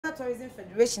Ghana Tourism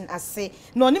Federation ase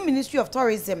no ni Ministry of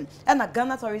Tourism and a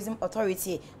Ghana Tourism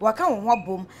Authority waka won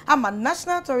bom ama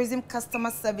National Tourism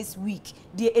Customer Service Week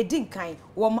the edinkan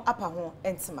wom apa ho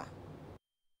entima.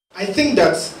 I think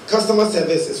that customer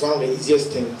service is one of the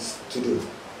easiest things to do.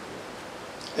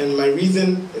 And my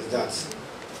reason is that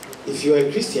if you're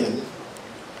a Christian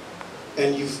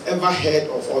and you've ever heard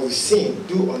of or you've seen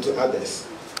do unto others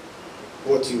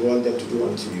what you want them to do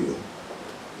unto you,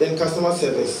 then customer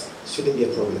service shouldn't be a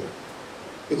problem.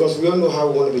 Because we all know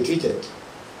how we want to be treated.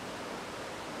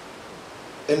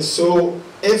 And so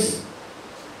if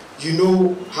you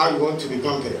know how you want to be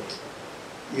pampered,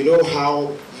 you know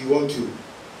how you want to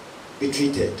be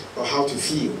treated or how to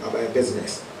feel about a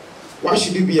business, why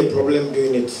should it be a problem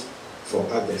doing it for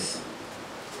others?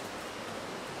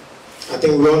 I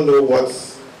think we all know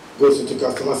what goes into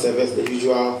customer service, the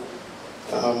usual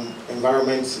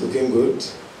environment looking good,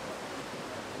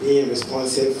 being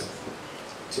responsive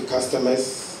to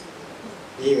customers,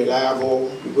 being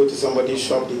reliable. You go to somebody's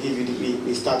shop, they give you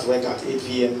we start work at 8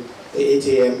 p.m., 8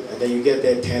 a.m., and then you get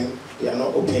there 10, they are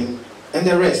not open, and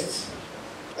the rest.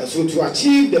 And so to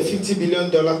achieve the $50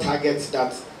 billion target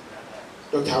that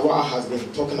Dr. Awa has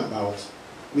been talking about,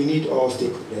 we need all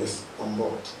stakeholders on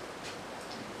board.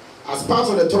 As part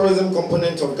of the tourism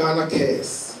component of Ghana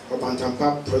Cares or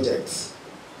Bantampa projects,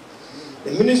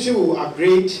 the ministry will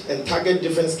upgrade and target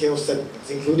different skill sets,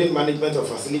 including management of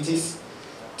facilities,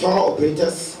 tour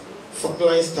operators,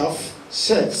 frontline staff,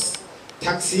 chefs,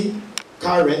 taxi,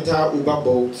 car rental, Uber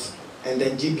boats, and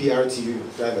then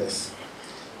GPRTU drivers.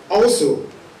 Also,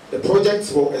 the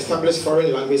project will establish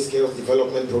foreign language skills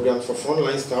development programs for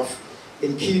frontline staff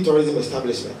in key tourism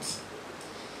establishments.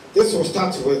 This will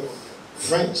start with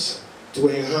French to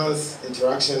enhance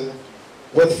interaction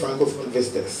with Francophone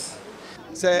visitors.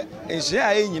 Say,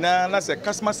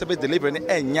 customer service delivery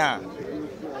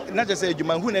not just say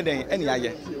any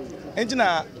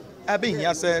engineer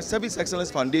here Service Excellence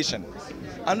Foundation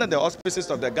under the auspices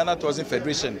of the Ghana Tourism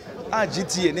Federation,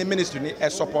 GTA and ministry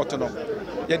support no.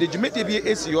 Yeah, the Jumete be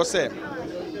yourself.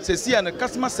 Say and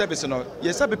customer service no.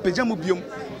 Yes, be pejamu biom.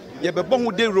 Ye be bon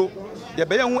dero. Ye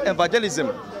be yon evangelism.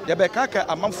 Ye be kaka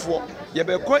amanfo. Ye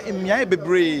be ko imiai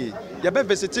bebre. Ye be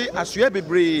visite asue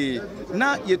bebre.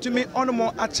 Na ye tumi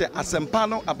onomo ache asempa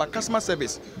no about customer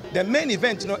service. The main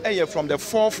event no from the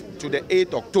 4th to the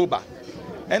 8th October.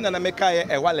 And then I make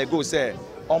a while ago say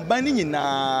on banning in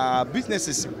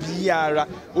businesses biara,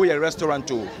 or your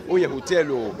restaurant, or your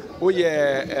hotel, or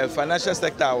your financial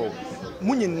sector,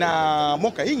 Munina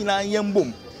Moka in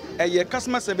Yambum, a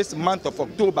customer service month of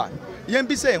October.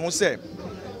 Yambi say, who say,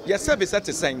 your service at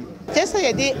the same. Just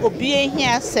a day of being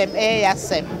here, same air,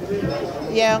 same.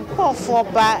 Young call for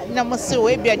ba, no more so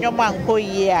we be a new man co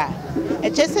year.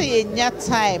 And just a year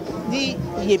time, the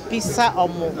ye pizza or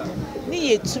more.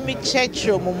 Ni to me church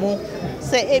mumu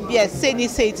say ebia say ni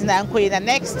say it na nko the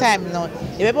next time no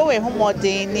e be we homo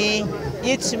den ni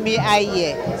ye to me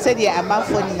aye say the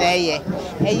amanfo na ye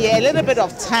a little bit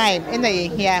of time in the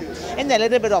here and a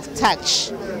little bit of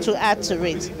touch to add to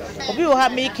it obi wo ha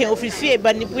make ofifie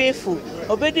ba ni buefu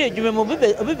obi do adwuma mo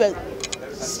obi be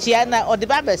stiana or the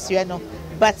babasua no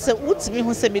but utimi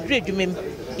hu say me do adwuma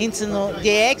into no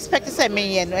they expect say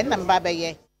me ye no and number ba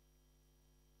ye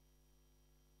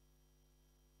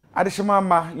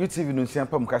Adishimama UTV Nunsian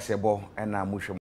Pam Kasebo and Namusham.